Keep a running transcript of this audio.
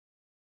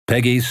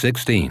Peggy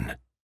 16.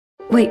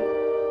 Wait,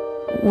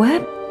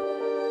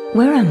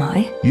 where am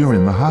I? You're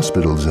in the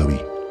hospital,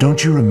 Zoe.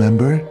 Don't you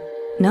remember?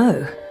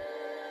 No.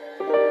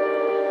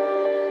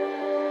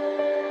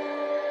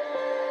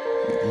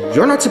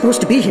 You're not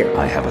supposed to be here.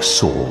 I have a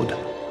sword,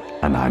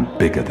 and I'm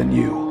bigger than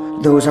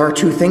you. Those are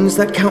two things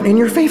that count in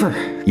your favor.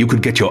 You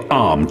could get your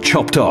arm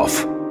chopped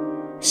off.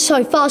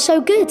 So far, so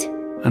good.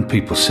 And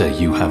people say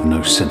you have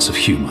no sense of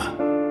humor.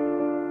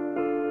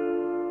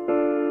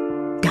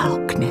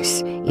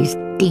 Darkness is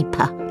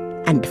deeper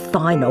and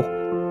final.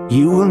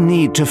 You will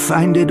need to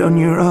find it on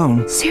your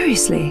own.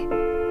 Seriously?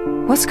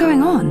 What's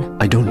going on?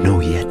 I don't know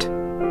yet,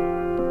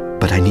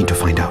 but I need to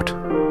find out.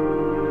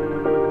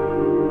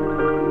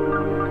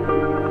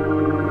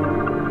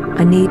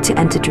 I need to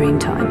enter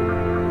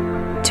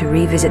Dreamtime. To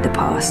revisit the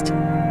past.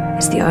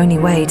 It's the only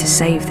way to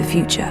save the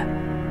future.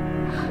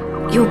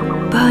 You're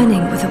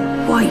burning with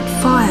a white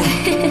fire.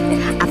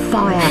 A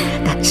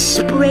fire that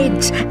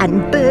spreads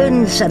and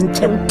burns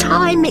until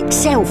time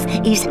itself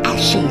is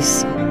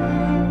ashes.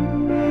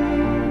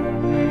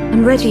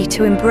 I'm ready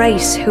to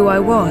embrace who I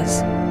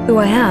was, who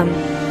I am,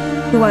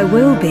 who I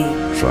will be.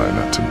 Try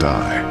not to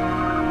die.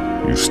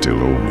 You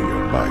still owe me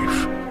your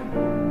life.